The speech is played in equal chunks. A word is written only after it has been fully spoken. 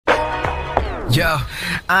Yo,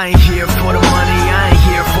 I ain't here for the money, I ain't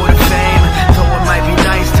here for the fame. Though it might be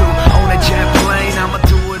nice to own a jet plane, I'ma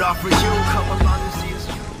do it all for you. Come along and see it's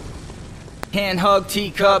true. Hand hug,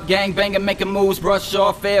 teacup, gang banging, making moves, brush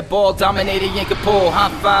off, air ball, dominator, yank a pull, high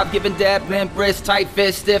five, giving dab, limp wrist, tight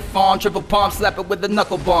fist, stiff arm, triple palm, slap it with a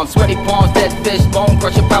knuckle bomb, sweaty palms, dead fish, bone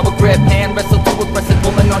crusher, power grip, hand wrestle too aggressive,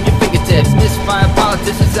 pulling on your fingertips, misfire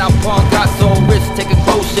politicians, outpaw, got soul, wrist, take a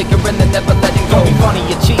close shaker and then never letting go. Be funny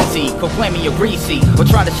or cheesy, proclaim me a greasy, or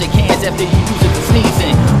try to shake hands after you use it for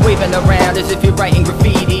sneezing, waving around as if you're writing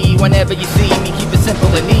graffiti. Whenever you see me, keep it simple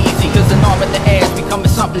and easy, cause an arm in the ass becoming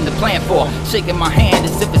something to plan for. Shaking my hand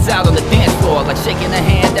as if it's out on the dance floor, like shaking a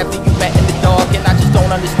hand after you met in the dark. And I just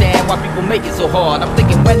don't understand why people make it so hard. I'm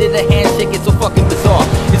thinking, when did a handshake get so fucking bizarre?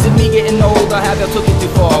 Is it me getting old, or have y'all took it too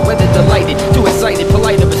far? Whether delighted, too excited,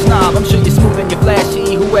 polite or a snob, I'm sure you're smooth and you're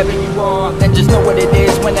flashy, whoever you are. And just know what it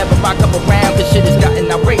is whenever I come around, cause shit has gotten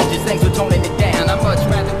outrageous.